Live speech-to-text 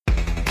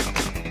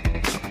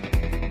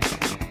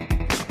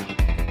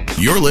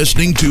You're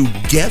listening to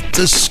Get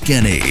the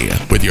Skinny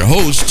with your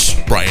hosts,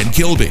 Brian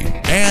Kilby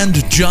and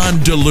John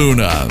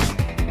DeLuna.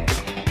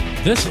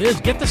 This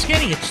is Get the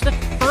Skinny. It's the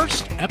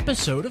first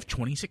episode of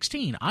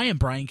 2016. I am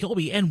Brian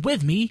Kilby, and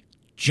with me,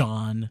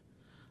 John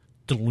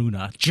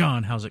DeLuna.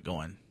 John, how's it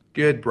going?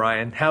 Good,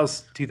 Brian.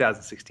 How's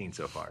 2016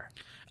 so far?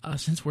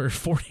 Since we're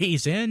 4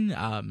 days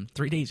in,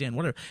 3 days in,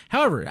 whatever.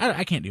 However,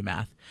 I can't do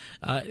math.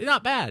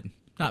 Not bad.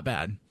 Not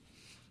bad.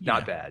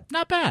 Not bad.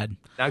 Not bad.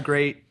 Not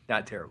great.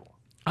 Not terrible.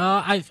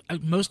 I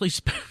mostly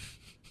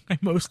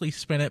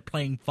spent it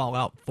playing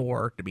Fallout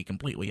 4, to be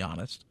completely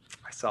honest.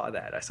 I saw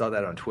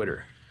that on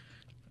Twitter.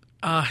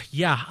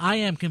 Yeah, I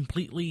am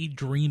completely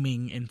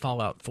dreaming in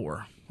Fallout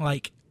 4.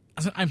 Like,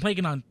 I'm playing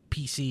it on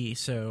PC,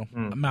 so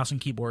mouse and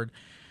keyboard.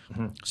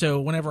 Mm-hmm.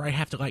 So whenever I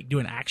have to like do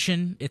an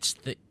action, it's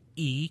the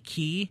E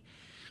key.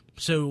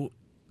 So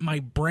my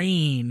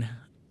brain,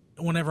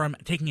 whenever I'm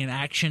taking an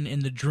action in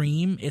the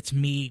dream, it's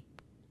me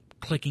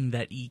clicking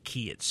that E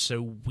key. It's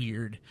so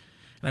weird.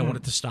 And I want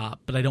it to stop,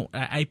 but I don't.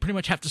 I pretty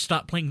much have to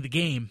stop playing the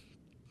game,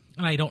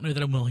 and I don't know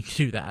that I'm willing to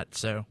do that.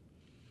 So,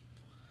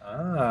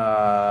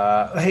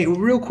 hey,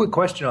 real quick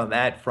question on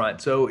that front.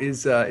 So,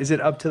 is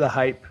it up to the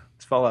hype?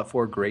 Is Fallout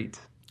 4 great?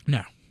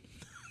 No,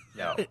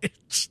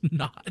 it's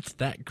not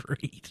that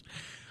great.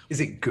 Is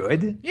it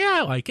good? Yeah,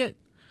 I like it.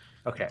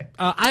 Okay,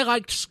 I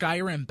liked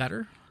Skyrim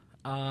better.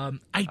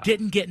 I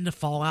didn't get into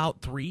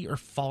Fallout 3 or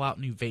Fallout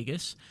New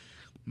Vegas.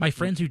 My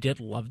friends who did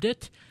loved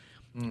it.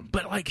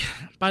 But, like,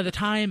 by the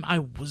time I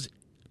was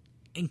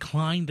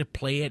inclined to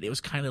play it, it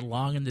was kind of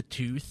long in the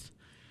tooth.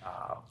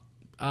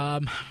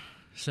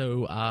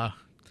 So,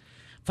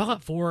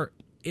 Fallout 4,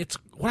 it's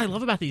what I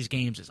love about these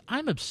games is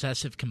I'm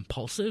obsessive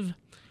compulsive.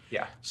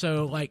 Yeah.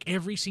 So, like,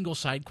 every single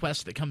side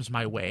quest that comes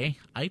my way,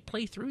 I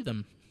play through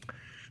them.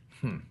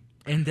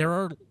 And there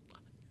are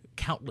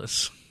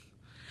countless.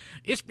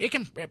 It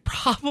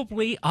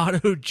probably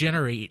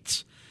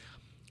auto-generates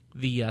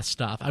the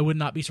stuff. I would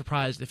not be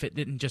surprised if it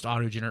didn't just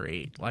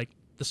auto-generate, like,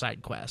 the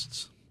side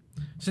quests,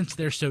 since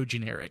they're so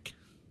generic.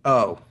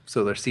 Oh,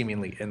 so they're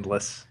seemingly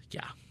endless?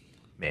 Yeah.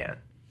 Man,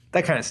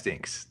 that kind of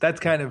stinks. That's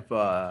kind of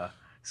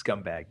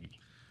scumbaggy.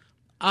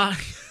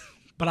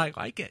 But I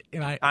like it.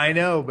 And I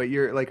know, but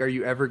you're like, are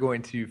you ever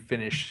going to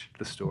finish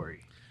the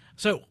story?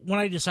 So when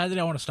I decided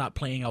I want to stop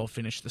playing, I will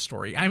finish the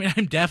story. I mean,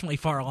 I'm definitely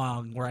far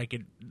along where I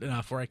could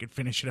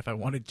finish it if I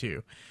wanted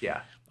to.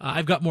 Yeah.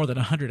 I've got more than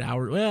 100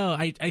 hours. Well,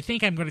 I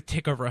think I'm going to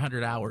tick over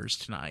 100 hours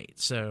tonight.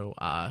 So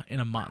in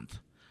a month,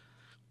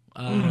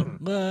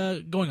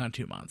 going on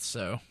 2 months.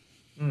 So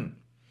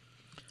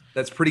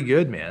that's pretty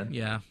good, man.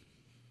 Yeah.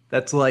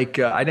 That's like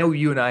I know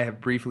you and I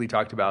have briefly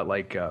talked about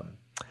like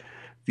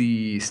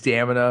the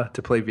stamina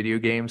to play video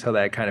games, how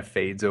that kind of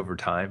fades over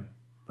time.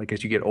 Like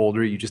as you get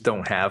older, you just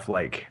don't have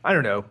like, I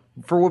don't know,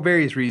 for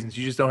various reasons,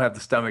 you just don't have the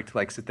stomach to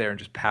like sit there and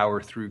just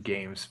power through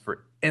games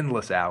for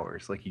endless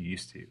hours like you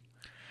used to.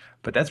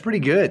 But that's pretty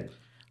good.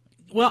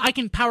 Well, I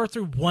can power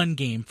through one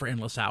game for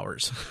endless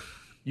hours.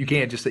 You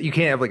can't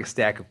have like a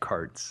stack of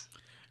cards.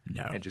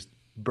 No. And just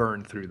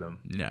burn through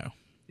them. No.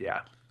 Yeah.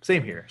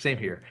 Same here.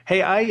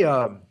 Hey,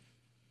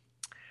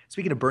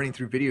 speaking of burning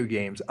through video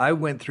games, I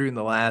went through in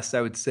the last,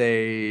 I would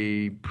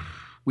say,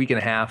 week and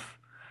a half,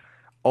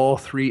 all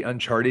 3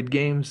 Uncharted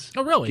games.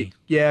 Oh, really?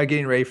 Yeah,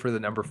 getting ready for the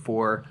number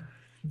 4.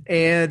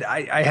 And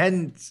I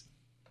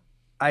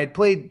had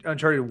played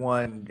Uncharted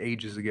 1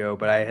 ages ago,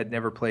 but I had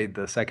never played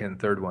the second and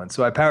third one.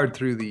 So I powered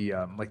through the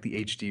like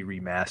the HD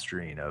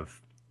remastering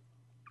of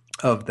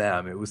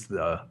them. It was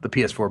the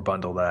PS4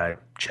 bundle that I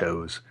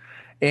chose.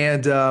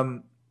 And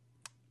I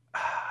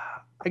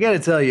got to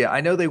tell you,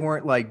 I know they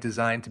weren't like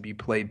designed to be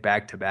played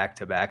back to back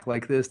to back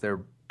like this.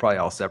 They're probably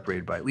all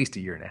separated by at least a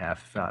year and a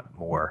half, if not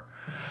more.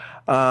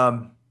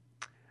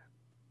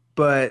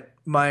 But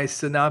my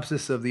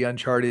synopsis of the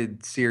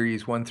Uncharted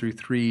series 1 through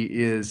 3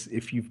 is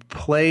if you've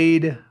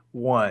played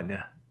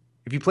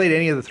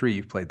any of the 3,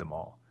 you've played them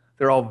all.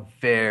 They're all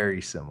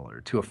very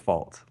similar to a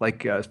fault.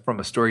 Like from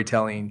a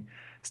storytelling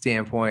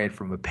standpoint,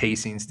 from a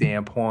pacing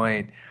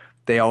standpoint,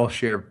 they all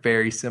share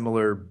very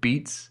similar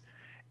beats.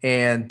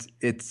 And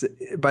it's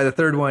by the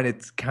third one,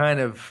 it's kind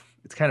of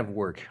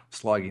work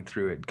slogging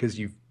through it because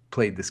you've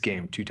played this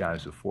game 2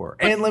 times before.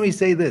 And let me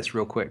say this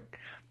real quick.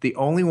 The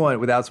only one,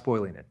 without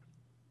spoiling it,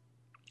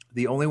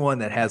 the only one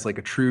that has a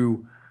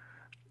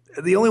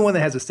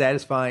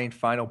satisfying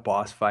final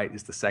boss fight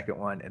is the second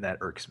one, and that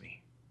irks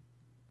me.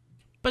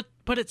 But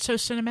it's so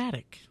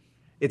cinematic.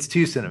 It's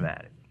too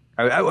cinematic.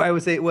 I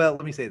would say, well,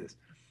 let me say this.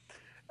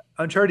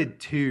 Uncharted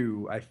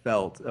 2, I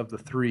felt, of the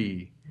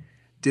 3,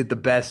 did the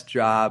best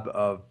job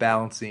of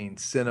balancing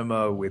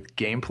cinema with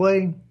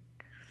gameplay.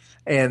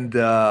 And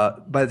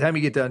by the time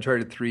you get to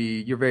Uncharted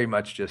 3, you're very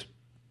much just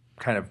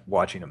kind of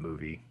watching a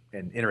movie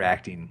and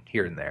interacting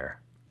here and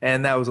there.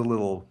 And that was a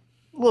little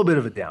bit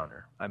of a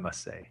downer, I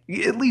must say.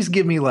 At least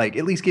give me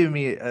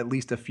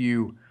a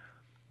few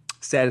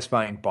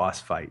satisfying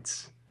boss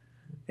fights.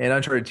 And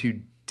Uncharted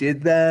 2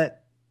 did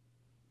that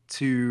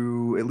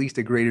to at least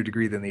a greater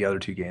degree than the other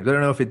 2 games. I don't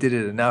know if it did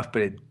it enough,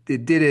 but it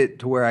did it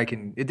to where it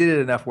did it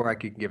enough where I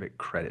could give it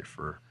credit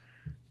for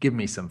Give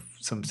me some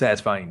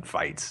satisfying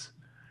fights.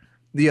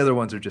 The other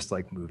ones are just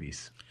like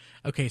movies.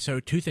 Okay,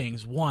 so two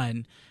things.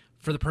 One,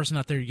 for the person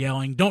out there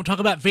yelling, don't talk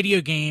about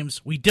video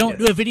games. We don't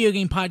do a video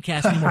game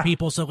podcast anymore,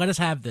 people, so let us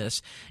have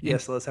this.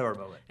 Yes, let's have our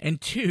moment.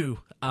 And two,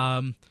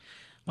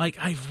 like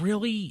I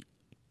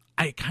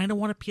kind of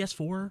want a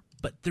PS4,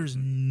 but there's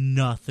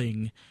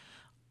nothing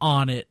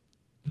on it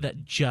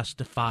that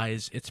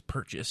justifies its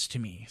purchase to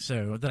me,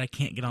 so that I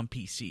can't get on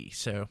PC.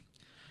 So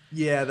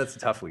yeah, that's a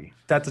tough one.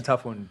 That's a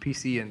tough one.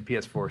 PC and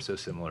PS4 are so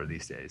similar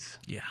these days.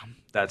 Yeah,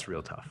 that's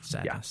real tough.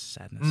 Sadness.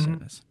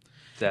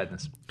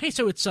 Sadness. Hey,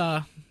 so it's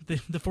the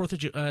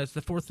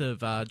 4th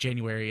of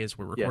January as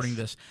we're recording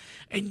this,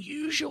 and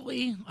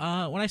usually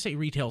when I say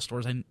retail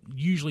stores, I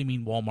usually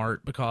mean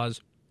Walmart,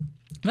 because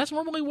that's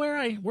normally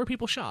where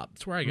people shop.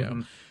 That's where I go.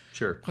 Mm-hmm.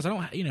 Sure. Because I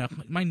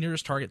don't, my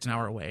nearest Target's an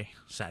hour away.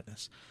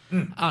 Sadness.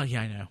 Yeah,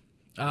 I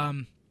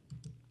know.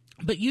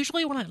 But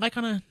usually when I,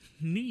 on a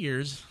New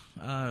Year's,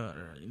 a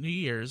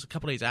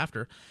couple days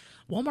after,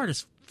 Walmart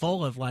is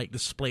full of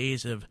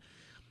displays of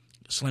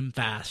Slim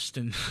Fast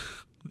and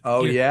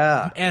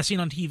as seen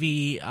on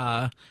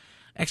TV,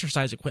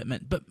 exercise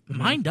equipment. But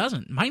mine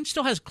doesn't. Mine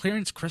still has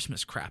clearance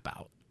Christmas crap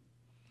out.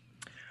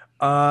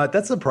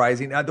 That's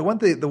surprising. The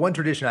one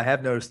tradition I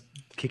have noticed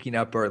kicking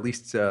up, or at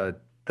least the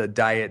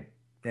diet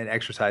and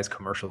exercise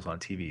commercials on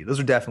TV. Those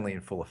are definitely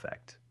in full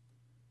effect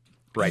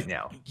right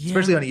now,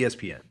 especially on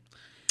ESPN.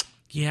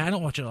 Yeah, I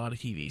don't watch a lot of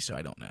TV, so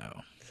I don't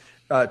know.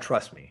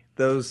 Trust me,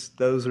 those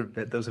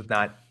have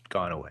not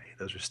gone away.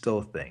 Those are still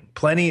a thing.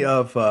 Plenty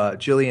of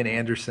Gillian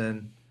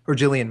Anderson or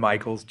Gillian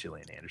Michaels.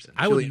 Gillian Anderson.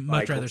 I would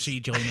much rather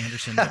see Gillian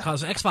Anderson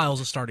because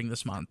X-Files is starting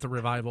this month, the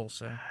revival.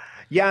 So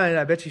yeah, and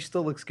I bet she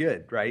still looks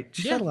good, right?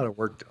 She's had a lot of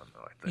work done,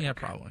 though. I think. Yeah,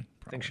 probably.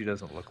 I think she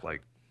doesn't look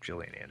like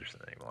Gillian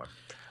Anderson anymore.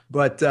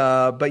 But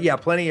yeah,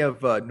 plenty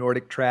of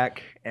Nordic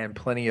Track and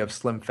plenty of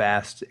Slim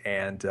Fast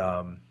and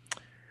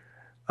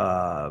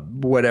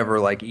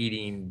whatever,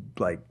 eating,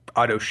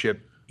 auto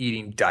ship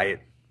eating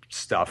diet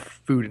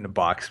stuff, food in a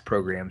box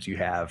programs you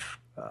have,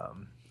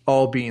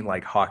 all being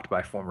hawked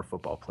by former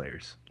football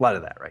players. A lot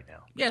of that right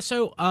now. Yeah.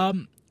 So,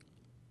 I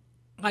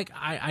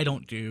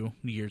don't do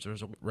New Year's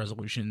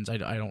resolutions. I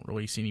don't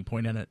really see any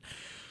point in it,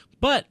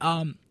 but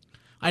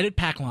I did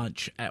pack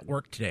lunch at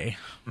work today,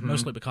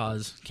 mostly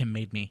because Kim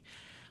made me.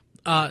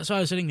 So I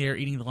was sitting there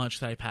eating the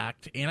lunch that I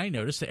packed, and I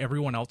noticed that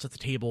everyone else at the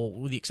table,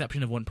 with the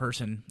exception of one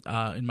person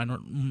in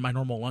my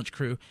normal lunch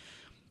crew,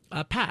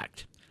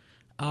 packed.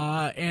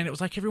 And it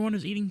was like everyone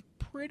was eating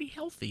pretty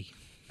healthy.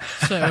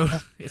 So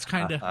it's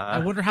kind of, I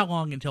wonder how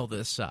long until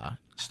this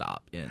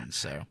stop ends.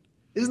 So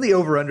isn't the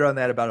over-under on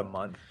that about a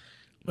month?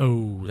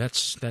 Oh,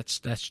 that's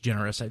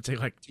generous. I'd say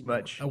too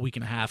much. A week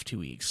and a half, 2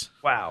 weeks.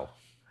 Wow.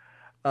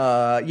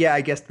 Yeah,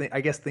 I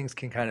guess things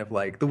can kind of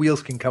the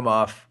wheels can come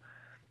off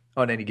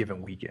on any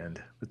given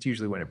weekend. That's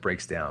usually when it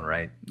breaks down,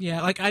 right?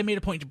 Yeah, I made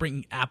a point to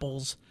bring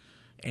apples,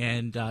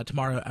 and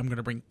tomorrow I'm going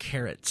to bring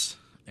carrots,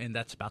 and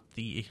that's about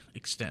the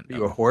extent. Are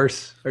you a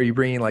horse? Are you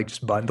bringing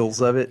just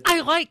bundles of it?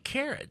 I like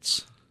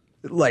carrots.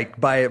 By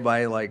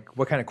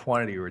what kind of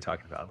quantity were we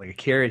talking about? Like a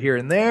carrot here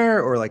and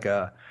there, or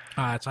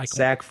it's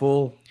sack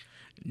full?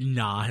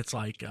 Nah, it's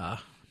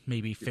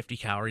maybe 50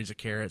 calories a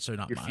carrot, so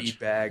not your much. Feed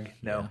bag?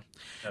 No.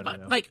 Yeah.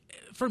 No.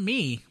 For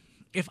me,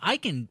 if I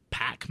can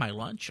pack my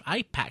lunch,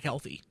 I pack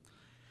healthy.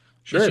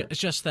 Sure. It's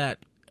just that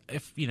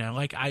if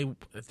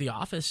if the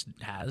office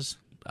has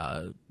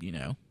a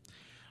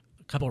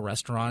couple of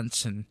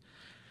restaurants and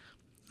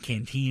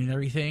canteen and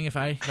everything. If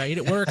I eat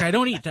at work, I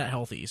don't eat that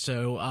healthy.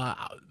 So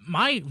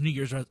my New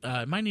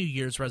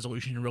Year's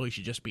resolution really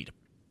should just be to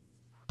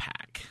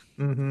pack.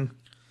 Mm-hmm.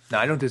 No,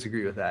 I don't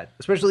disagree with that,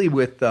 especially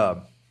with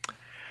how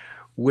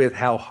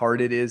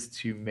hard it is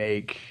to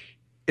make.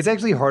 It's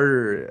actually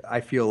harder,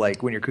 I feel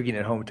when you're cooking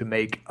at home, to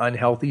make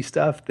unhealthy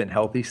stuff than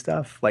healthy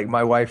stuff.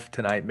 My wife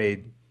tonight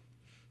made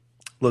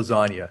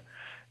lasagna.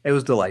 It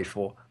was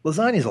delightful.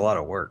 Lasagna is a lot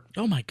of work.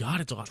 Oh my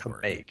God, it's a lot of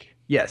work. Make.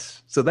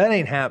 Yes. So that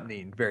ain't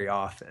happening very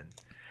often.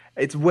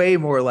 It's way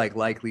more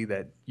likely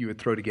that you would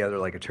throw together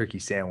a turkey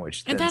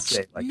sandwich than have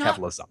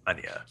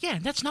lasagna. Yeah,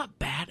 that's not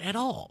bad at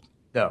all.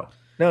 No.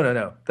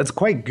 That's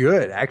quite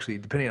good, actually,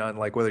 depending on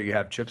whether you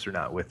have chips or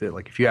not with it.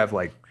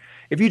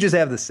 If you just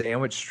have the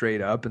sandwich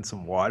straight up and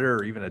some water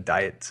or even a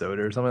diet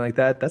soda or something like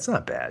that, that's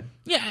not bad.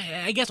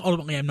 Yeah, I guess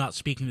ultimately I'm not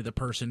speaking to the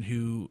person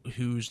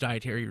whose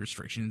dietary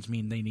restrictions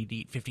mean they need to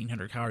eat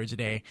 1,500 calories a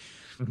day.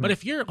 Mm-hmm. But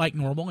if you're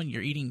normal and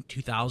you're eating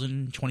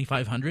 2,000,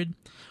 2,500,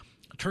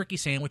 a turkey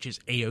sandwich is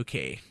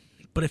A-okay.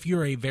 But if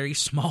you're a very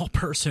small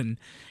person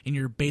and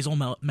your basal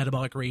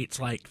metabolic rate's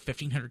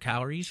 1,500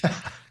 calories,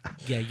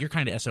 yeah, you're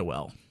kind of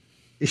SOL.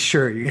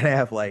 Sure, you're going to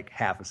have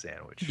half a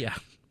sandwich. Yeah.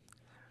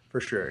 For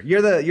sure.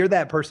 You're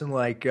that person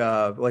like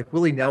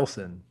Willie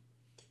Nelson,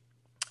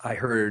 I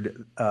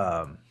heard,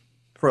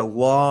 for a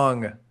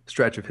long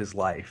stretch of his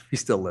life.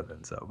 He's still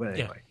living, so but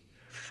anyway.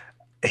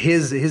 Yeah.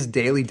 His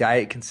daily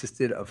diet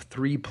consisted of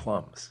 3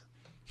 plums.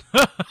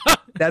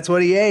 That's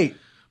what he ate.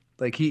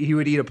 He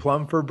would eat a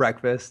plum for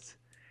breakfast,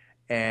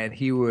 and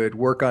he would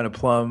work on a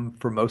plum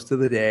for most of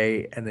the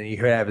day, and then he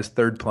would have his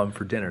third plum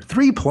for dinner.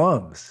 3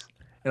 plums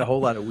and a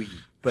whole lot of weed,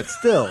 but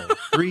still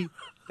 3.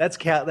 That's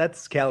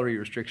calorie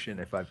restriction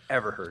if I've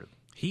ever heard.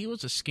 He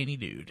was a skinny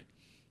dude.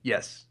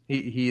 Yes,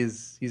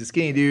 he's a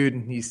skinny dude,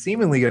 and he's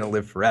seemingly going to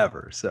live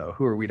forever. So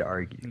who are we to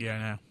argue?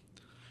 Yeah,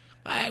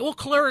 I know. Well,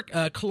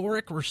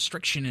 caloric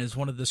restriction is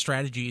one of the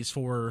strategies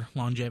for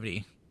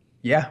longevity.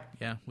 Yeah,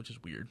 which is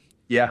weird.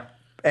 Yeah,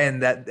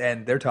 and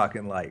they're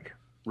talking like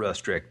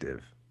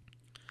restrictive.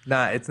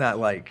 It's not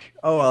like,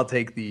 oh, I'll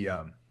take the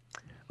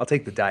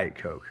Diet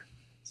Coke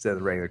instead of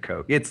the regular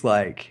Coke. It's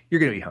like you're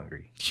gonna be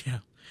hungry. Yeah,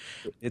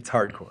 it's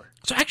hardcore.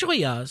 So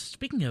actually,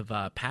 speaking of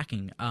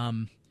packing,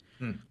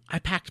 I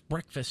packed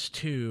breakfast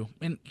too,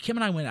 and Kim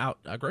and I went out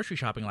grocery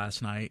shopping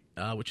last night,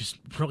 which is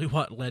really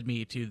what led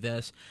me to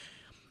this.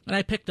 And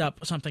I picked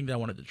up something that I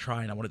wanted to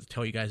try, and I wanted to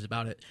tell you guys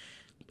about it.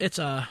 It's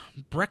a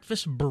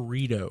breakfast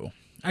burrito.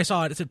 I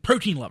saw it. It said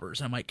protein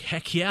lovers. I'm like,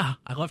 heck yeah,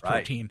 I love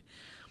protein.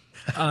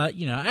 I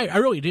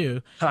really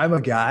do. I'm a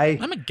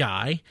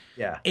guy.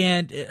 Yeah.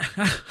 And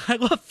I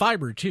love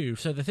fiber too.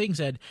 So the thing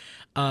said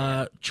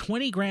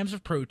 20 grams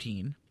of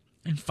protein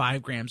and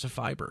 5 grams of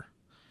fiber.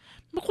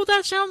 I'm like, well,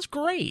 that sounds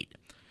great.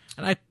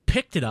 And I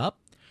picked it up,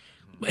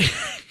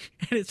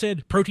 and it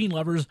said protein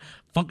lovers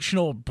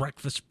functional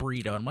breakfast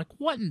burrito. I'm like,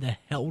 what in the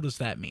hell does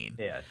that mean?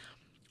 Yeah.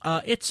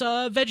 It's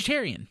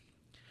vegetarian.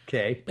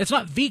 Okay. It's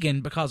not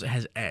vegan because it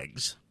has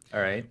eggs. All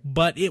right.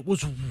 But it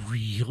was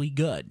really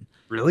good.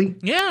 Really?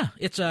 Yeah.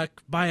 It's a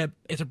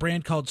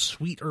brand called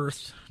Sweet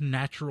Earth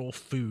Natural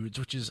Foods,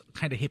 which is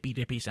kind of hippy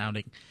dippy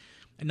sounding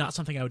and not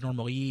something I would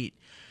normally eat.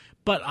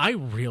 But I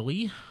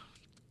really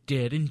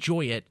did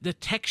enjoy it. The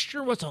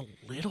texture was a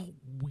little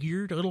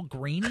weird, a little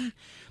grainy.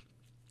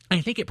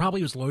 I think it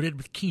probably was loaded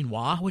with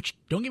quinoa, which,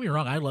 don't get me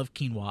wrong, I love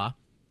quinoa.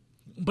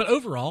 But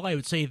overall, I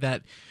would say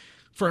that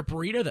for a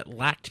burrito that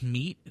lacked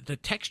meat, the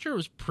texture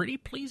was pretty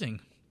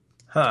pleasing.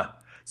 Huh.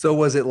 So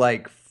was it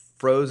like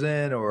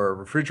frozen or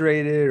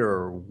refrigerated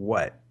or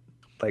what?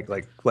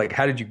 Like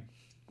how did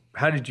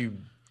you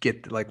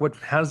get, like, what,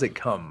 how does it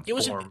come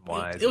form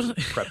wise,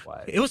 prep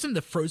wise? It was in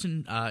the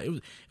frozen,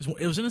 it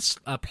was in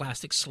a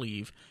plastic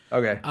sleeve.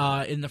 Okay.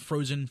 In the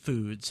frozen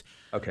foods.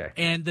 Okay.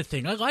 And the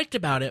thing I liked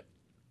about it,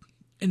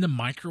 in the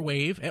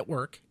microwave at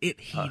work, it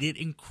heated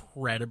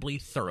incredibly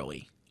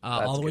thoroughly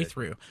all the way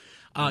through.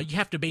 You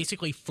have to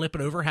basically flip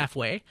it over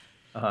halfway.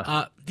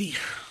 The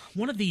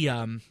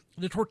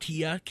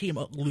tortilla came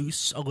up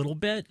loose a little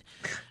bit,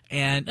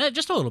 and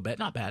just a little bit,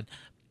 not bad.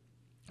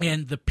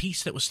 And the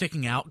piece that was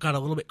sticking out got a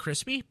little bit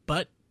crispy,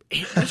 but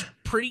it was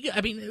pretty good.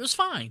 I mean, it was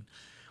fine.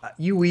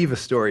 You weave a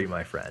story,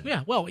 my friend.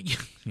 Yeah. Well,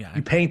 yeah.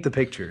 You paint the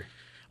picture.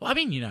 Well, I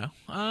mean,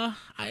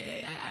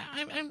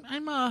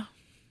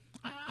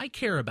 I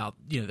care about,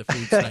 the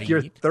foods that I You're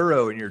eat.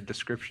 thorough in your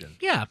description.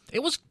 Yeah,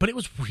 it was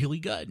really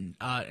good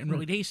and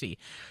really tasty.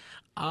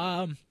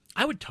 I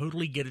would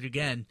totally get it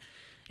again.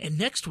 And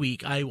next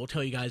week, I will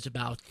tell you guys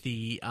about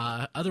the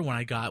other one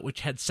I got,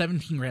 which had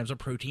 17 grams of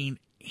protein,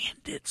 and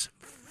it's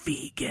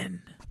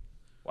vegan.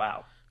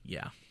 Wow.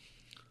 Yeah.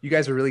 You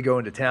guys are really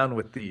going to town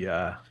with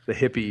the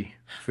hippie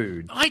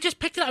food. I just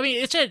picked it up. I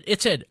mean,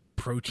 it said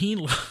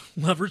protein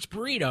lovers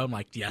burrito. I'm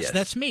like, yes,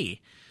 that's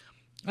me.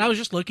 I was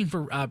just looking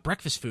for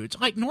breakfast foods.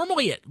 Like,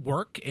 normally at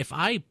work, if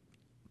I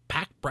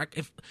pack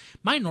if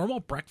my normal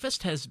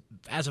breakfast has,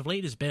 as of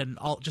late, has been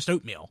all just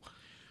oatmeal.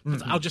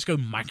 Mm-hmm. I'll just go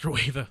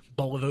microwave a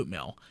bowl of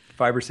oatmeal.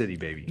 Fiber City,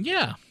 baby.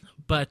 Yeah,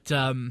 but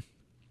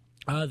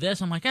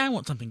this, I'm like, I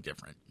want something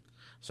different.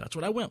 So that's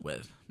what I went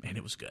with, and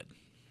it was good.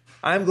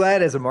 I'm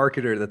glad as a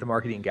marketer that the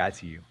marketing got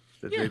to you.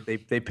 That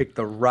they picked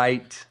the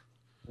right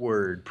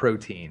word,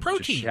 protein.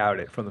 To shout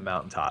it from the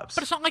mountaintops.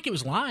 But it's not like it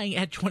was lying. It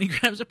had 20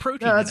 grams of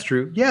protein. No, that's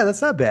true. Yeah,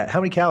 that's not bad. How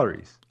many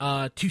calories?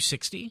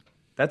 260.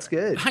 That's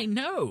good. I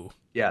know.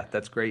 Yeah,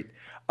 that's great.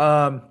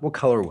 What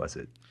color was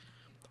it?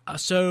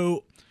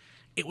 So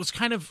it was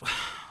kind of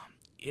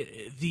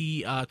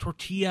the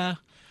tortilla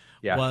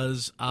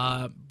was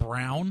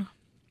brown.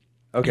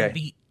 Okay. And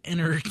the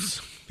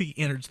innards,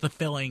 the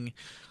filling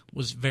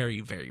was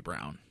very, very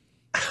brown.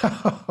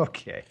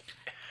 Okay.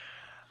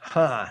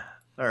 Huh.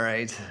 All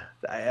right.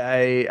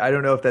 I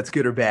don't know if that's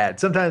good or bad.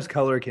 Sometimes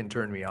color can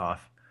turn me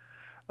off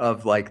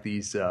of like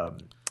these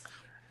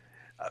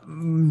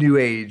new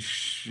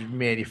age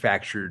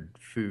manufactured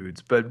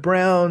foods. But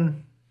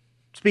brown,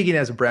 speaking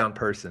as a brown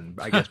person,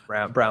 I guess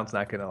brown's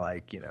not going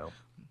to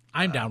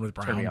I'm down with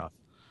brown. Turn me off.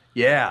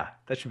 Yeah,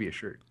 that should be a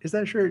shirt. Is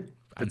that a shirt?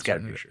 It's got to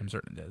be a shirt. I'm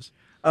certain it is.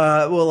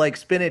 Well, like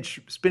spinach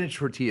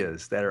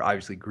tortillas that are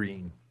obviously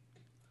green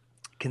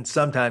can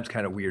sometimes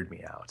kind of weird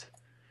me out.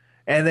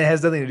 And it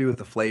has nothing to do with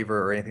the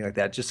flavor or anything like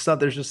that.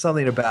 There's just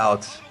something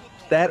about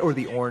that or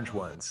the orange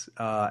ones.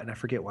 And I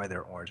forget why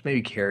they're orange.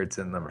 Maybe carrots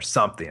in them or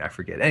something. I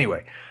forget.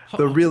 Anyway,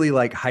 the really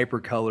like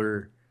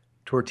hypercolor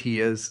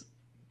tortillas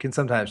can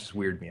sometimes just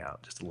weird me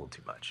out just a little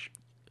too much.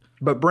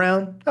 But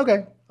brown,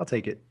 okay, I'll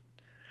take it.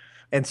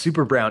 And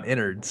super brown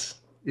innards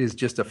is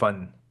just a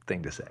fun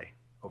thing to say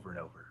over and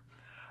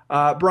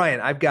over. Brian,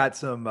 I've got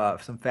some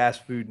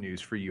fast food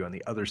news for you on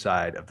the other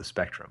side of the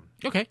spectrum.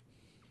 Okay.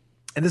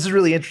 And this is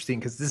really interesting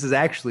because this is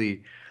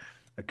actually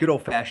a good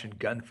old-fashioned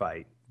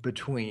gunfight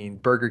between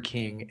Burger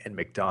King and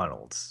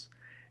McDonald's.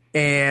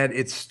 And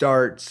it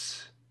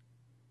starts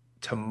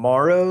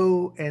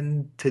tomorrow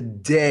and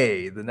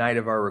today, the night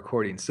of our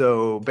recording.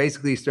 So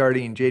basically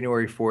starting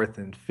January 4th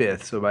and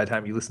 5th. So by the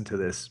time you listen to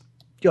this,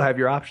 you'll have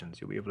your options.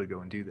 You'll be able to go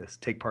and do this,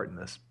 take part in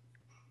this.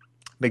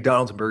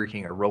 McDonald's and Burger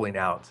King are rolling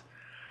out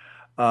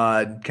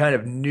kind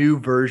of new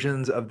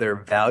versions of their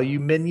value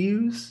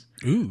menus.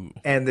 Ooh.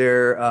 And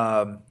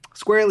they're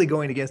squarely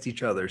going against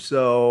each other.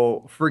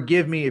 So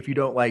forgive me if you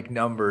don't like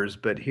numbers,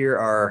 but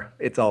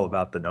it's all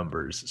about the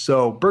numbers.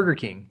 So Burger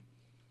King,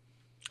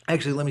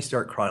 actually, let me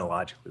start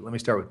chronologically. Let me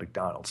start with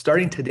McDonald's.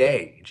 Starting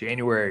today,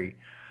 January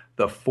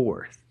the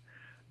 4th,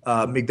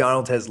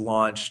 McDonald's has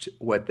launched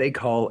what they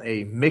call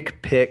a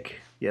McPick.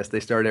 Yes, they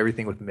start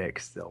everything with Mick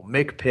still.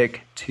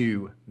 McPick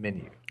 2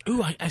 menu.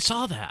 Ooh, I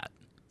saw that.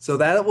 So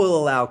that will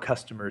allow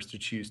customers to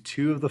choose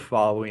 2 of the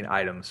following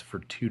items for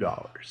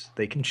 $2.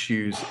 They can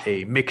choose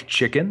a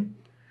McChicken,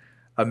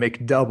 a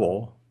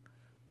McDouble,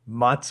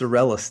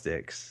 mozzarella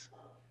sticks,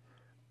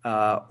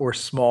 or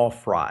small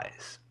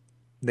fries.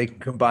 They can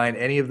combine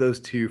any of those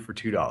 2 for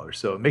 $2.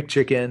 So a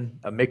McChicken,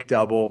 a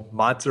McDouble,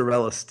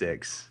 mozzarella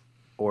sticks,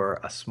 or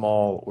a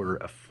small order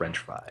of French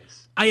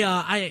fries.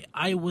 I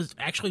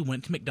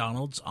went to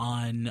McDonald's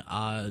on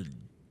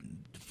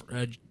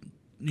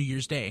New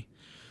Year's Day.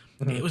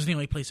 Mm-hmm. It was the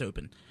only place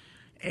open,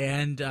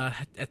 and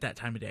at that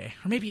time of day,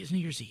 or maybe it's New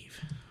Year's Eve.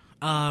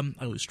 I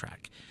lose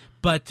track,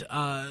 but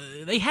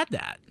they had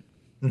that,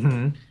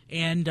 mm-hmm.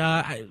 and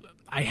I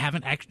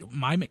haven't actually.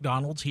 My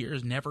McDonald's here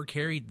has never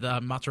carried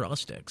the mozzarella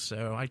sticks,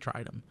 so I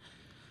tried them,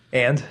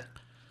 and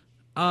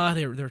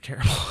they're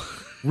terrible.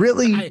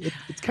 Really,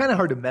 it's kind of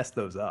hard to mess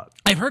those up.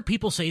 I've heard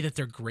people say that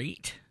they're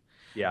great.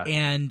 Yeah,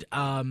 and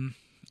nah,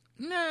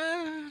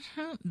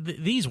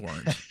 these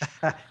weren't.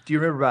 Do you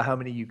remember about how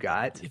many you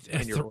got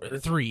in your order?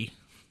 3.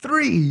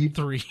 3?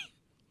 3.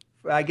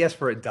 I guess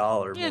for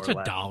 $1. Yeah, it's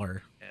 $1.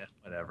 Yeah,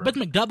 whatever. But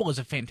McDouble is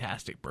a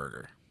fantastic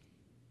burger.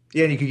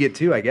 Yeah, and you could get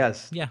 2, I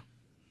guess. Yeah.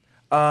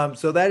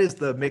 So that is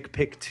the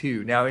McPick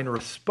 2. Now, in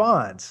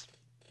response,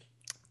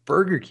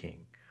 Burger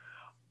King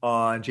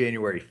on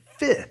January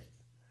 5th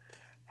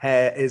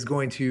is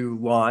going to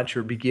launch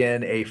or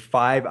begin a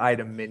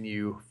 5-item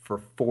menu for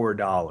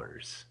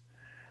 $4.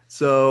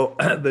 So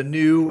the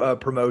new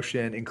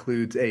promotion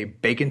includes a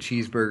bacon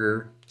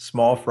cheeseburger,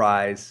 small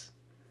fries,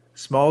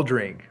 small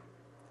drink,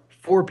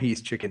 4-piece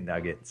chicken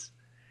nuggets,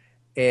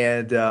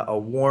 and a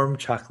warm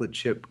chocolate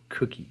chip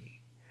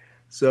cookie.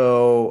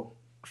 So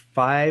a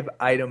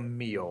 5-item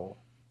meal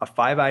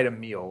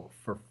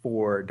for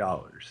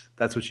 $4.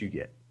 That's what you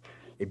get.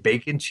 A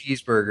bacon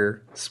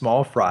cheeseburger,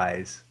 small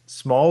fries,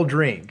 small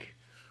drink,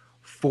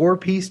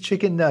 4-piece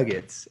chicken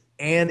nuggets,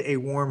 and a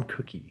warm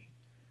cookie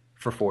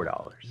for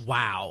 $4.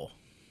 Wow.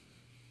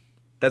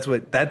 That's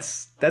not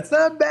bad.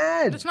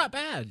 That's not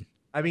bad.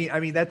 I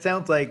mean that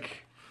sounds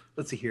like,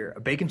 let's see here,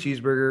 a bacon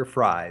cheeseburger,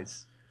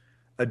 fries,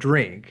 a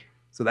drink.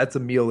 So that's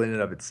a meal in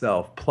and of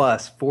itself,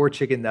 plus 4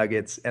 chicken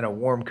nuggets and a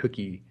warm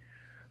cookie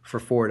for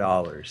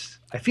 $4.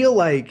 I feel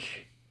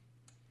like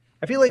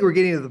we're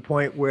getting to the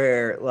point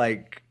where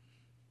like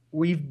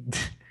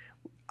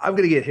I'm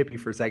going to get hippie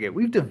for a second.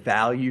 We've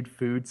devalued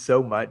food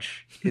so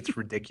much. It's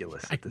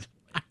ridiculous at this point.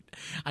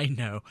 I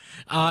know.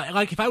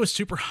 Like if I was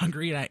super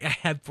hungry and I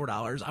had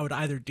 $4, I would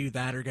either do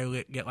that or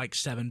go get like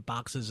 7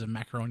 boxes of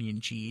macaroni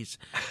and cheese.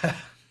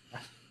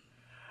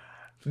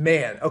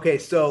 Man. Okay.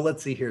 So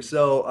let's see here.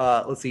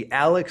 So let's see.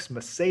 Alex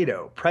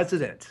Macedo,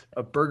 president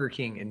of Burger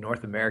King in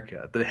North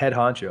America, the head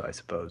honcho, I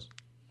suppose,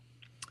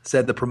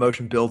 said the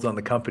promotion builds on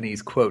the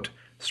company's, quote,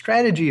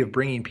 strategy of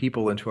bringing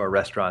people into our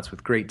restaurants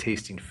with great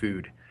tasting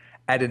food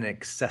at an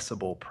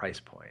accessible price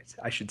point.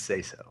 I should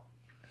say so.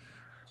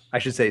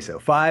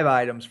 5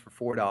 items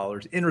for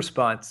 $4 in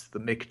response to the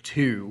Mick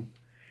 2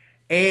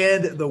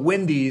 and the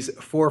Wendy's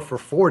 4 for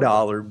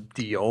 $4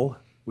 deal,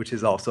 which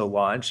is also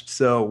launched.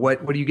 So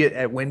what do you get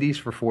at Wendy's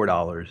for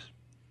 $4?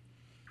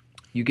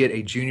 You get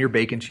a junior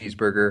bacon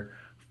cheeseburger,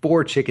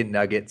 4 chicken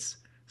nuggets,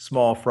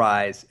 small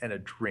fries, and a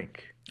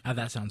drink.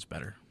 That sounds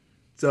better.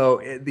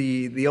 So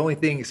the only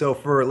thing,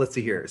 let's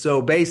see here.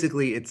 So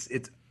basically it's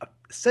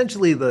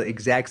essentially the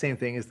exact same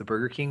thing as the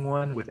Burger King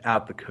one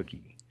without the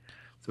cookie.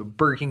 So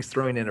Burger King's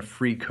throwing in a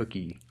free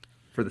cookie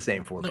for the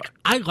same $4. Look,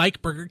 I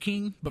like Burger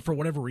King, but for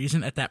whatever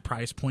reason, at that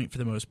price point, for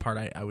the most part,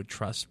 I would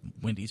trust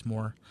Wendy's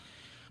more.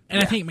 And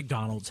yeah. I think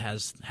McDonald's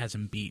has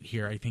him beat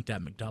here. I think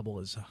that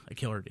McDouble is a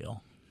killer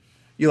deal.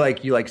 You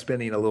like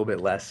spending a little bit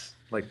less,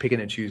 like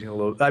picking and choosing a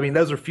little. I mean,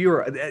 those are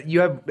fewer.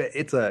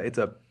 It's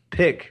a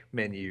pick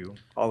menu,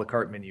 a la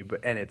carte menu,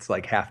 and it's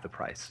like half the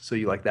price. So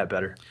you like that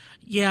better?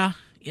 Yeah.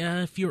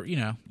 If you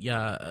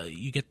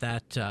get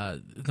that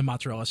the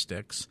mozzarella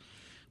sticks,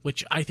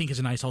 which I think is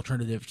a nice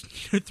alternative.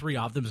 3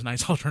 of them is a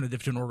nice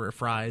alternative to an order of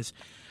fries.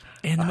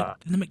 And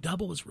the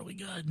McDouble is really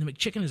good. The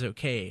McChicken is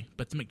okay,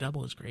 but the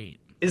McDouble is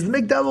great. Is the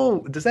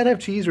McDouble, does that have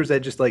cheese or is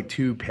that just like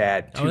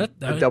a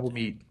double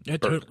meat?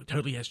 It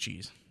totally has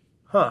cheese.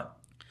 Huh.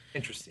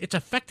 Interesting. It's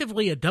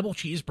effectively a double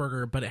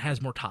cheeseburger, but it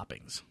has more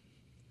toppings.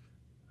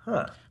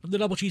 Huh. The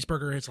double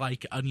cheeseburger is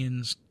like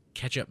onions,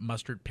 ketchup,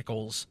 mustard,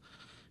 pickles,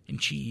 and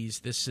cheese.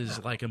 This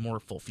is like a more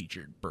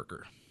full-featured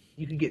burger.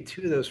 You can get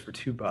 2 of those for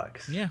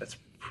 $2. Yeah. That's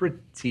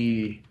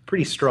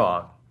pretty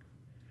strong.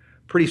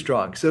 Pretty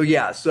strong. So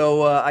yeah.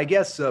 So I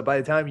guess by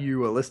the time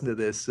you listen to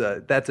this,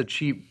 that's a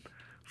cheap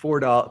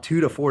 $2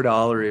 to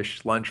 $4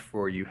 ish lunch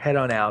for you. Head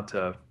on out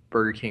to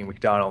Burger King,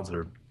 McDonald's,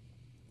 or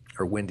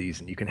Wendy's,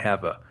 and you can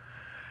have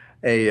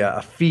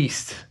a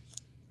feast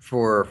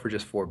for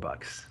just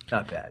 $4.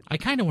 Not bad. I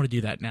kind of want to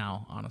do that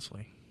now,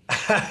 honestly.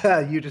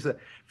 You just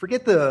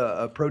forget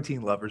the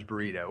protein lovers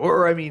burrito,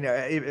 or I mean,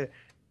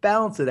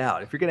 balance it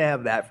out. If you're going to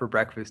have that for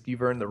breakfast,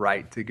 you've earned the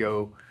right to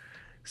go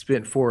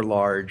spend 4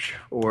 large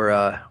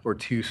or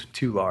 2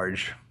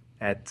 large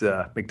at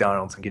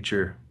McDonald's and get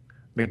your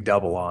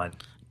McDouble on.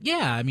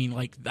 Yeah, I mean,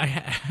 like I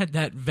had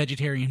that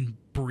vegetarian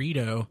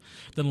burrito.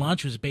 The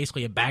lunch was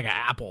basically a bag of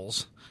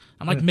apples.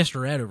 I'm like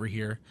Mr. Ed over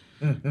here,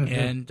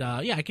 and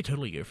yeah, I could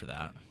totally go for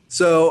that.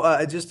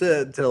 So just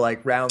to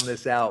like round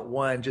this out,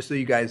 one, just so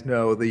you guys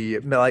know,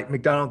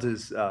 McDonald's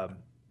is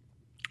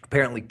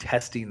apparently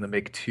testing the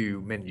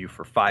McTwo menu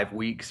for 5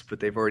 weeks, but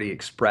they've already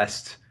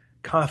expressed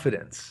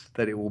confidence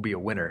that it will be a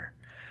winner.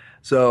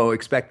 So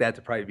expect that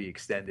to probably be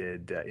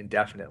extended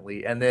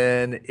indefinitely. And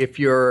then if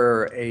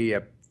you're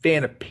a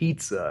fan of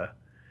pizza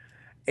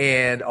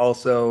and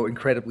also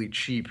incredibly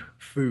cheap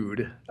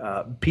food,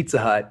 Pizza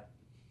Hut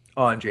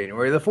on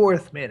January the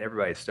 4th, man,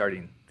 everybody's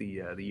starting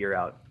the year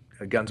out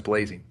guns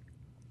blazing.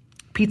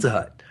 Pizza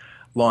Hut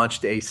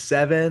launched a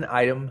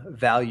 7-item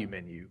value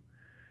menu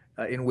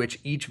in which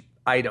each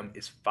item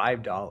is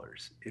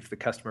 $5 if the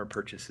customer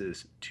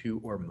purchases 2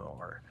 or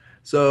more.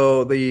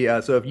 So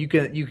so if you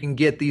can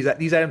get these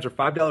items are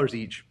 $5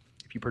 each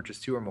if you purchase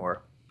 2 or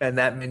more, and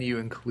that menu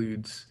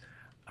includes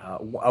a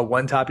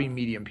 1-topping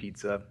medium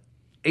pizza,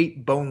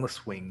 8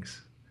 boneless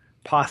wings,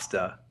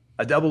 pasta,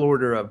 a double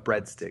order of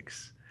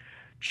breadsticks,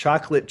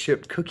 chocolate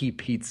chipped cookie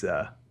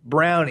pizza,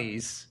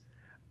 brownies,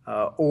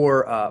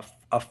 or a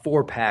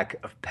 4-pack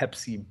of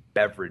Pepsi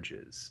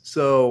beverages.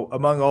 So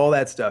among all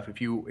that stuff,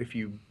 if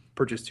you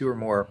purchase 2 or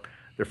more,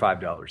 they're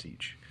 $5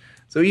 each.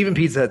 So even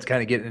Pizza Hut's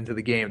kind of getting into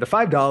the game. The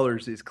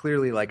 $5 is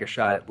clearly like a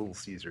shot at Little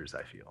Caesars,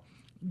 I feel.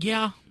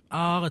 Yeah.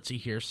 Let's see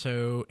here.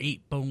 So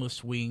 8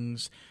 boneless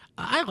wings.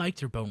 I like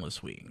their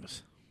boneless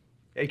wings.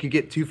 You could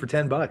get 2 for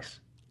 $10.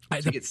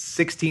 You get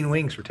 16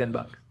 wings for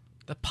 $10.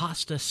 The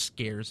pasta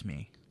scares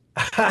me.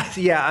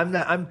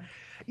 Yeah,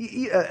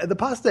 the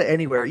pasta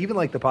anywhere, even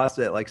like the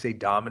pasta at like say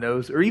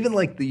Domino's, or even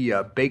like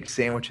the baked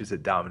sandwiches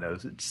at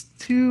Domino's. It's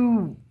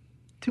too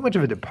much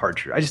of a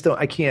departure. I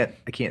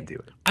can't do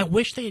it. I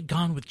wish they had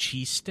gone with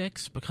cheese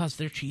sticks because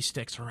their cheese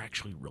sticks are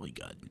actually really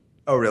good.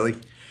 Oh, really?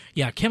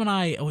 Yeah, Kim and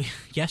I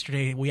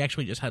yesterday we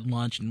actually just had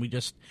lunch and we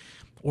just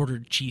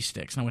ordered cheese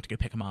sticks and I went to go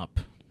pick them up.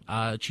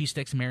 Cheese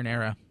sticks and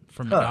marinara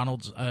from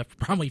McDonald's,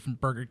 probably from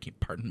Burger King.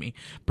 Pardon me,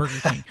 Burger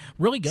King.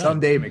 Really good.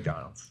 Someday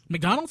McDonald's.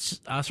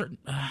 McDonald's,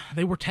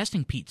 they were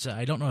testing pizza.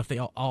 I don't know if they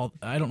all.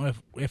 I don't know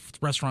if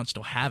restaurants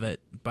still have it,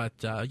 but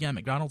yeah,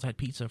 McDonald's had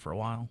pizza for a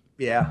while.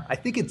 Yeah, I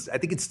think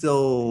it's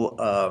still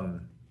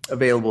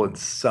available in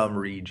some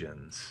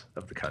regions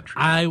of the country.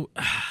 I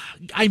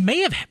may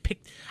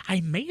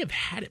have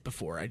had it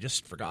before. I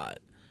just forgot.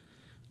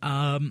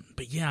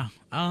 But yeah.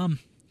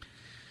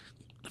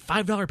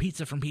 $5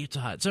 pizza from Pizza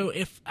Hut. So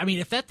if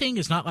that thing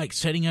is not like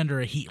sitting under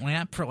a heat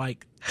lamp for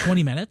like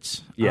 20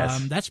 minutes, yes,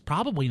 that's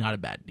probably not a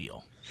bad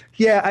deal.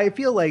 Yeah, I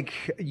feel like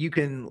you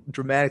can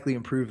dramatically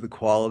improve the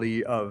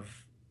quality of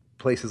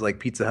places like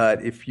Pizza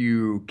Hut if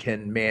you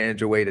can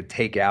manage a way to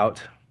take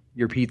out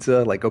your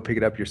pizza, like go pick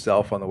it up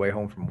yourself on the way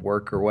home from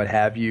work or what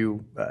have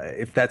you.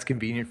 If that's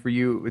convenient for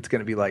you, it's going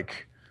to be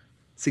like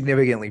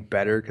significantly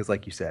better because,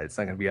 like you said, it's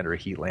not going to be under a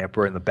heat lamp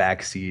or in the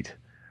back seat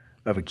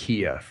of a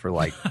Kia for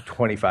like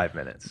 25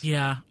 minutes.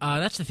 Yeah,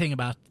 that's the thing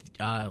about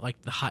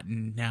like the Hot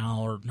and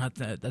Now, or not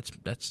that's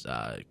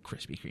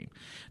Krispy Kreme,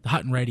 the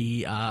Hot and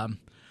Ready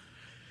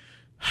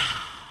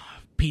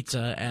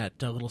pizza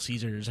at Little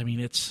Caesars. I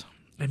mean, it's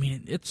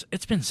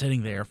been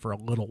sitting there for a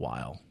little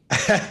while.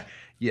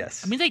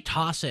 Yes. I mean, they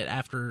toss it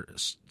after a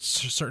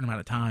certain amount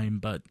of time,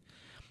 but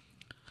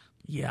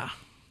yeah.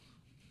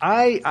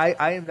 I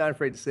am not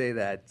afraid to say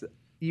that,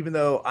 even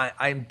though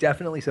I'm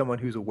definitely someone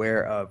who's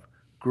aware of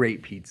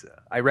great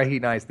pizza. I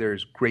recognize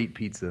there's great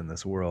pizza in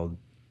this world,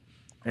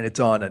 and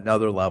it's on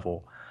another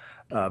level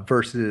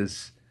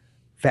versus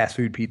fast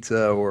food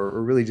pizza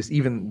or really just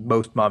even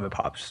most mom and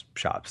pop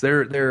shops.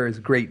 There is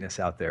greatness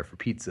out there for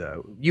pizza.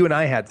 You and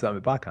I had some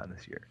at BotCon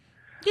this year.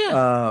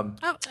 Yeah,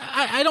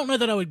 I don't know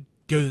that I would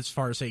go as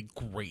far as say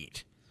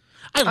great.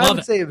 I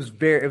would say it was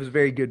a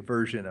very good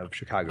version of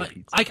Chicago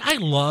pizza. I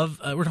love.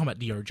 We're talking about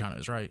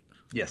DiGiorgio's, right?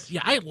 Yes.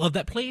 Yeah, I love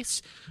that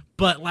place,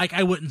 but like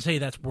I wouldn't say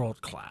that's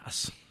world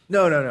class.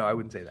 No, I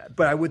wouldn't say that.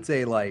 But I would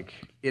say like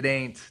it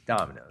ain't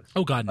Domino's.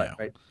 Oh God, no.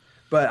 Right?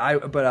 But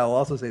I'll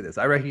also say this.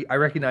 I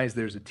recognize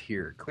there's a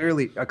tier,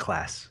 clearly a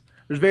class.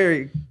 There's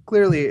very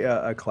clearly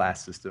a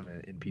class system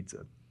in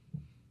pizza.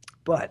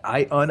 But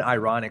I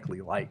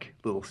unironically like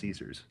Little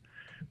Caesars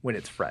when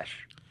it's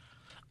fresh.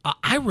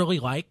 I really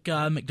like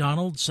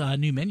McDonald's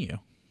new menu.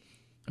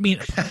 I mean,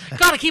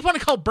 God, I keep wanting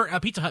to call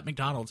Pizza Hut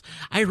McDonald's.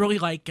 I really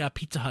like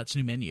Pizza Hut's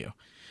new menu.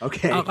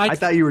 Okay, I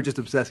thought you were just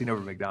obsessing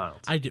over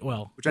McDonald's. I do,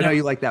 well, which I know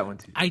you like that one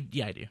too. I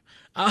do.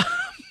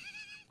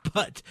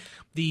 But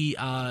the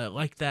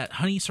like that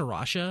honey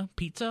sriracha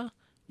pizza,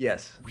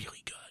 yes,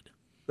 really good.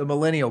 The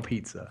millennial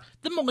pizza.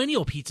 The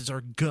millennial pizzas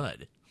are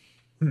good.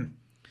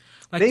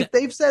 Like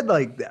they've said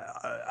like,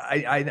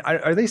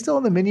 are they still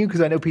on the menu?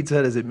 Because I know Pizza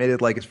Hut has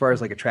admitted like as far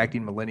as like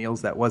attracting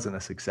millennials, that wasn't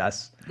a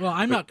success. Well,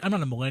 I'm not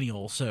a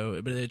millennial,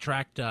 but it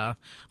attract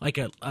like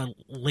a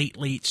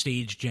late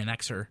stage Gen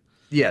Xer.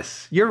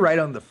 Yes, you're right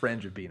on the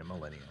fringe of being a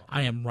millennial.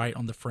 I am right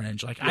on the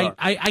fringe. Like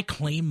I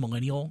claim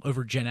millennial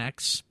over Gen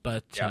X,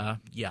 but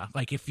yeah,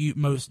 like if you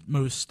most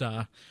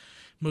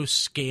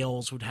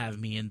scales would have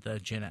me in the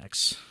Gen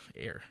X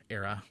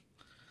era.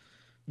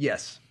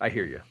 Yes, I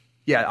hear you.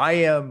 Yeah, I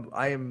am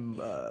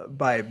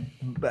by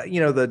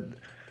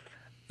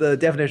the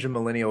definition of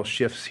millennial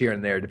shifts here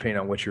and there depending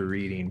on what you're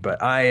reading,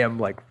 but I'm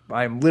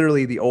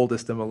literally the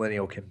oldest a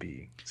millennial can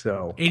be.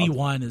 So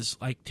 81 is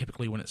like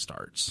typically when it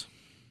starts.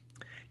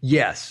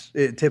 Yes,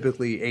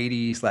 typically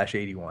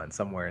 80/81,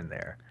 somewhere in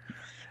there.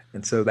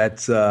 And so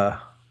that's more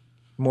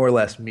or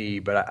less me,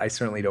 but I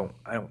certainly don't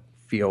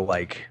feel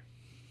like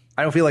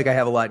I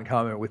have a lot in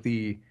common with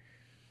the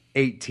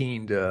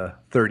 18 to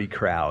 30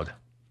 crowd.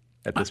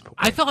 At this point,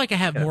 I feel like I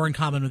have more in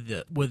common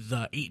with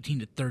the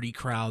 18 to 30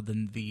 crowd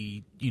than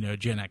the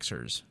Gen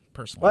Xers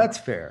personally. Well, that's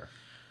fair.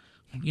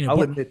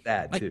 I'll admit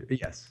that too.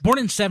 Yes. Born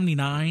in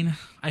 '79,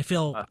 I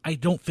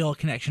don't feel a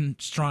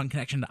strong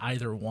connection to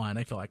either one.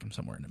 I feel like I'm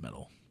somewhere in the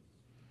middle.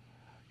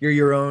 You're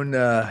your own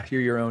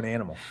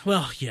animal.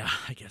 Well, yeah,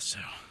 I guess so.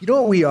 You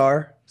know what we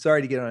are?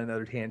 Sorry to get on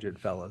another tangent,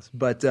 fellas,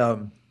 but I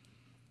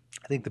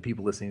think the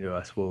people listening to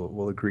us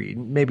will agree.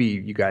 Maybe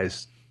you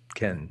guys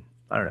can,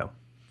 I don't know,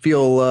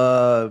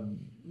 feel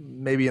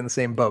maybe in the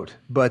same boat.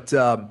 But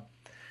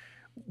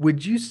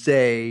would you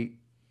say,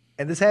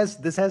 and this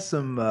has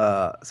some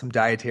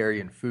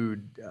dietary and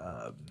food,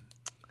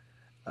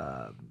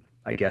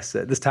 I guess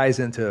this ties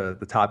into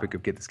the topic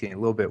of Get the Skinny a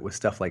little bit with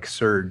stuff like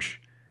Surge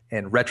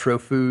and retro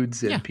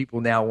foods and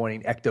people now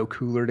wanting Ecto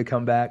Cooler to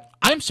come back.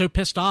 I'm so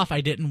pissed off I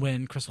didn't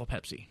win Crystal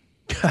Pepsi.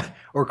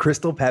 Or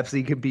Crystal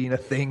Pepsi could be a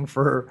thing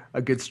for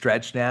a good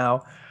stretch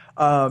now.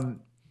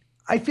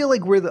 I feel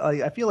like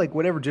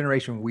whatever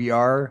generation we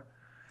are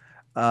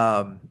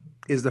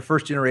is the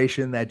first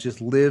generation that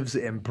just lives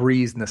and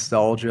breathes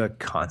nostalgia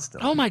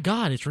constantly. Oh my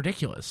God, it's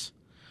ridiculous.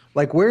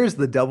 Like, where's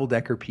the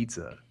double-decker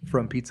pizza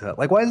from Pizza Hut?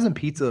 Like, why doesn't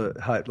Pizza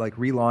Hut like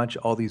relaunch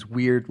all these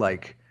weird,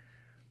 like,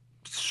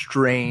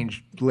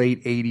 strange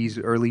late 80s,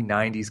 early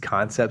 90s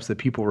concepts that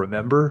people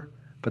remember,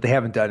 but they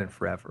haven't done in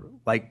forever?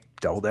 Like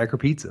double-decker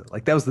pizza.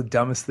 Like, that was the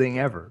dumbest thing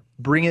ever.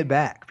 Bring it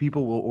back.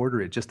 People will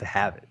order it just to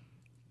have it.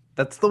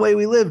 That's the way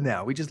we live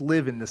now. We just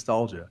live in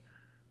nostalgia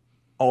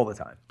all the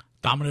time.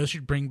 Domino's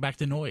should bring back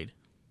the Noid.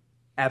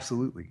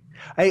 Absolutely.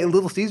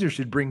 Little Caesar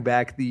should bring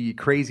back the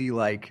crazy,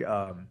 like,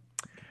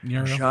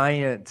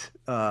 giant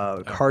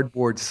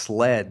cardboard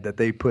sled that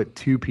they put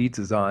two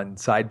pizzas on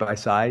side by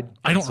side.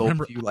 I don't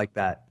remember you like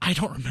that. I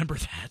don't remember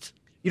that.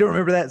 You don't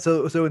remember that?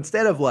 So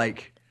instead of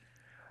like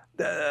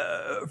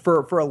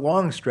for a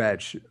long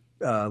stretch,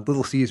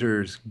 Little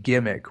Caesar's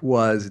gimmick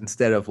was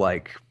instead of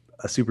like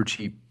a super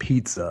cheap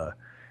pizza,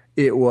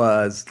 it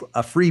was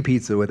a free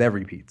pizza with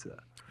every pizza.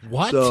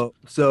 What?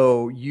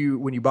 So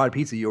when you bought a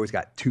pizza, you always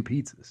got two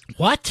pizzas.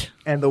 What?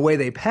 And the way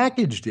they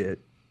packaged it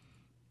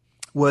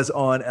was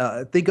on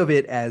think of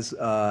it as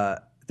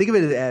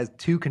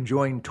two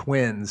conjoined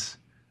twins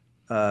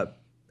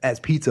as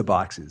pizza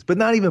boxes, but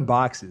not even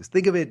boxes.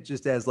 Think of it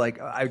just as like,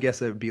 I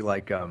guess it would be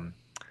like an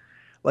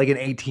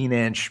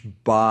 18-inch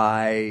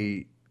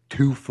by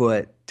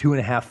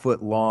 2.5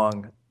 foot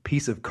long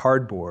piece of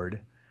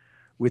cardboard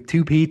with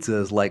two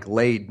pizzas like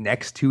laid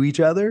next to each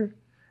other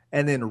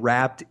and then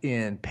wrapped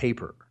in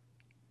paper.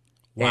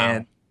 Wow.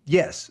 And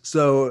yes,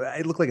 so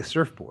it looked like a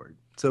surfboard.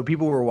 So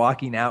people were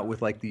walking out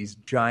with like these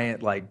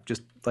giant, like,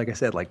 just like I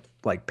said,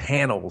 like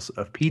panels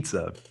of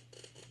pizza.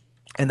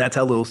 And that's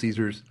how Little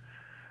Caesars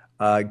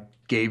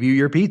gave you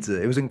your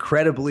pizza. It was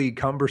incredibly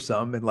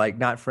cumbersome and like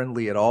not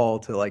friendly at all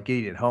to like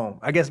getting it home.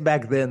 I guess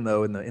back then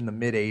though, in the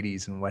mid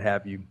 80s and what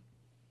have you,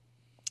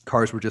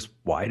 cars were just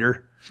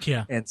wider.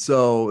 Yeah. And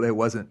so it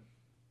wasn't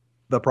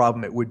the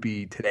problem it would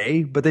be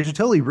today, but they should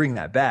totally bring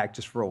that back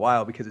just for a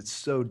while because it's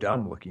so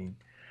dumb looking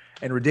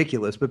and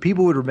ridiculous, but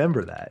people would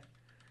remember that.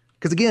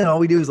 Because again, all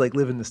we do is like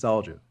live in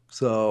nostalgia.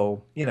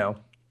 So, I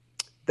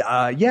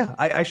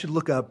should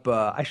look up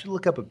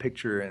a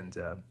picture and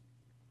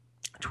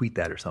tweet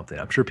that or something.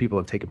 I'm sure people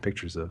have taken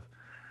pictures of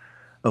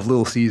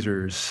Little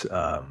Caesars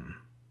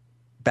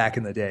back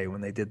in the day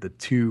when they did the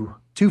two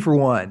for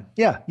one.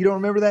 Yeah, you don't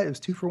remember that? It was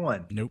 2 for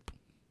 1. Nope.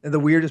 And the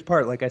weirdest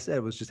part, like I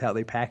said, was just how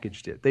they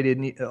packaged it. They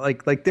didn't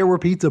like there were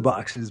pizza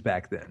boxes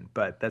back then,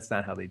 but that's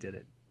not how they did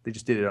it. They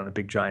just did it on a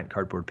big giant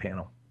cardboard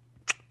panel.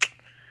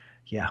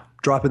 Yeah,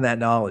 dropping that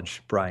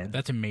knowledge, Brian.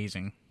 That's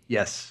amazing.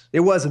 Yes,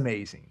 it was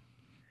amazing.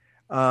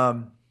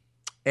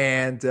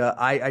 And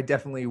I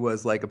definitely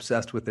was like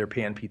obsessed with their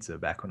pan pizza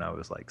back when I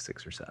was like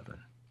 6 or 7.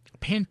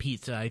 Pan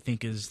pizza, I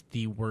think, is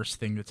the worst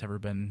thing that's ever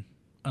been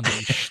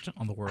unleashed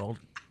on the world.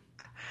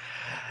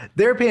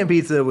 Their pan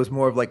pizza was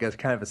more of like a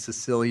kind of a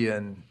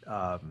Sicilian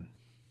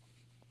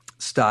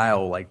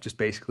style, like just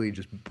basically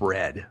just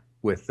bread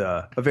with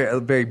a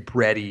very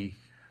bready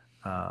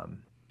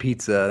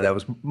pizza that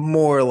was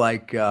more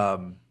like I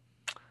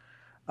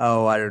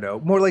don't know,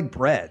 more like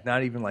bread,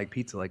 not even like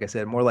pizza. Like I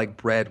said, more like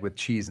bread with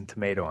cheese and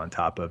tomato on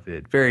top of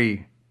it.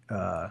 Very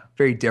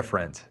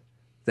different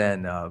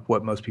than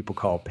what most people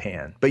call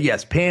pan. But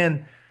yes,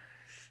 pan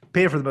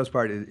for the most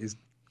part is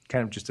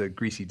kind of just a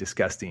greasy,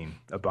 disgusting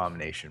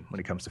abomination when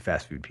it comes to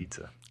fast food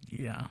pizza.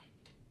 Yeah,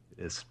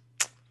 it is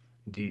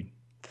indeed.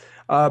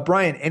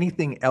 Brian,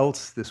 anything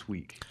else this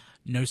week?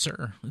 No,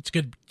 sir. It's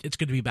good. It's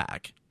good to be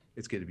back.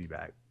 It's good to be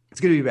back.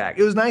 It's good to be back.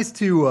 It was nice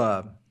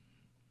to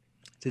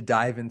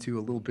dive into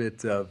a little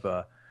bit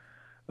of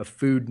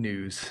food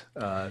news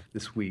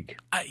this week.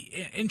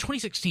 In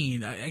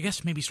 2016, I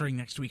guess maybe starting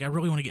next week, I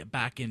really want to get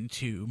back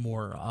into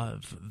more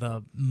of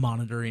the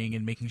monitoring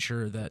and making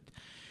sure that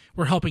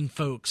we're helping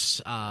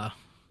folks,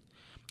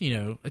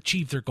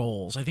 achieve their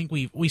goals. I think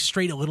we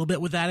strayed a little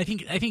bit with that. I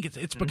think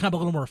it's become a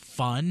little more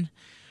fun.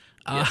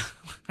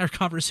 Our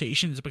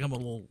conversation has become a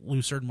little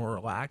looser and more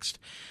relaxed,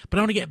 but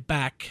I want to get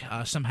back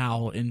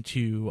somehow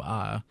into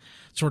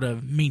sort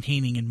of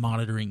maintaining and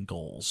monitoring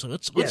goals. So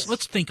let's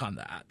think on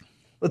that.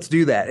 Let's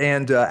do that.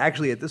 And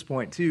actually, at this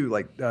point too,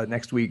 like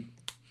next week,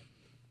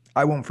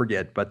 I won't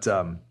forget. But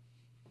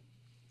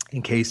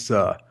in case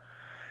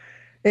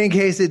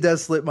it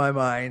does slip my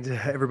mind,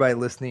 everybody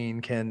listening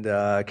can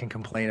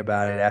complain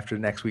about it after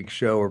next week's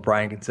show, or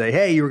Brian can say,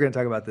 "Hey, you were going to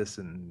talk about this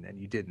and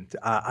you didn't."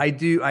 I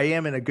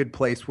am in a good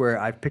place where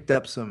I've picked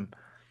up some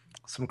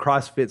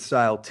CrossFit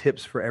style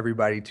tips for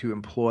everybody to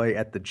employ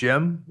at the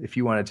gym if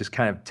you want to just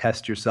kind of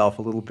test yourself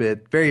a little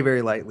bit, very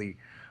very lightly,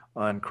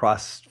 on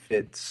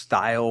CrossFit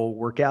style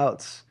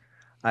workouts.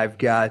 I've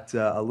got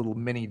a little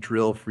mini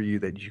drill for you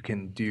that you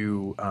can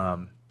do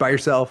by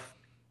yourself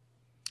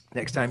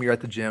next time you're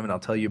at the gym, and I'll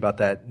tell you about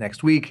that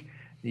next week.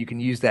 You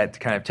can use that to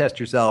kind of test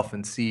yourself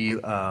and see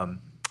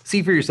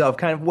for yourself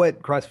kind of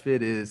what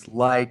CrossFit is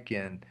like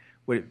and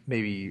what it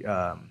maybe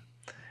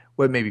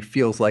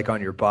feels like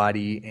on your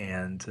body.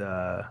 And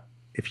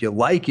if you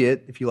like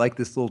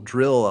this little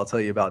drill I'll tell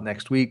you about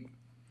next week,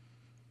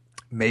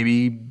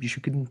 maybe you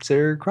should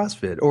consider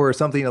CrossFit or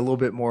something a little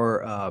bit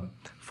more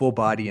full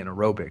body and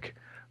aerobic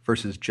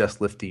versus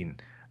just lifting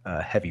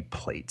heavy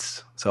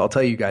plates. So I'll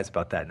tell you guys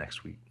about that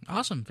next week.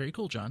 Awesome. Very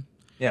cool, John.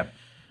 Yeah.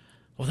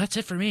 Well, that's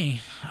it for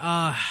me.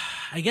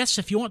 I guess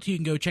if you want to, you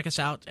can go check us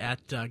out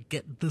at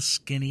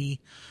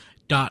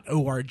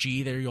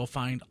gettheskinny.org. There you'll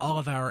find all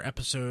of our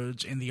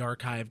episodes in the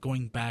archive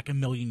going back a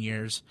million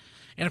years.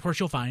 And, of course,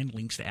 you'll find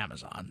links to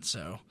Amazon.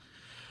 So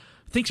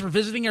thanks for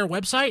visiting our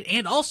website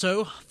and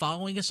also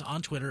following us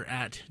on Twitter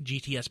at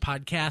GTS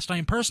Podcast. I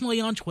am personally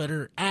on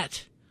Twitter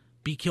at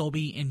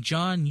BKilby. And,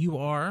 John, you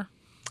are?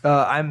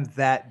 I'm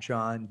that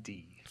John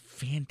D.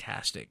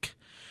 Fantastic.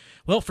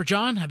 Well, for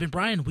John, I've been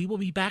Brian. We will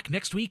be back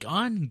next week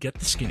on Get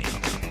the Skinny.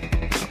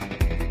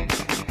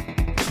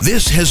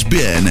 This has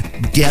been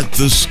Get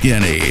the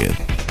Skinny.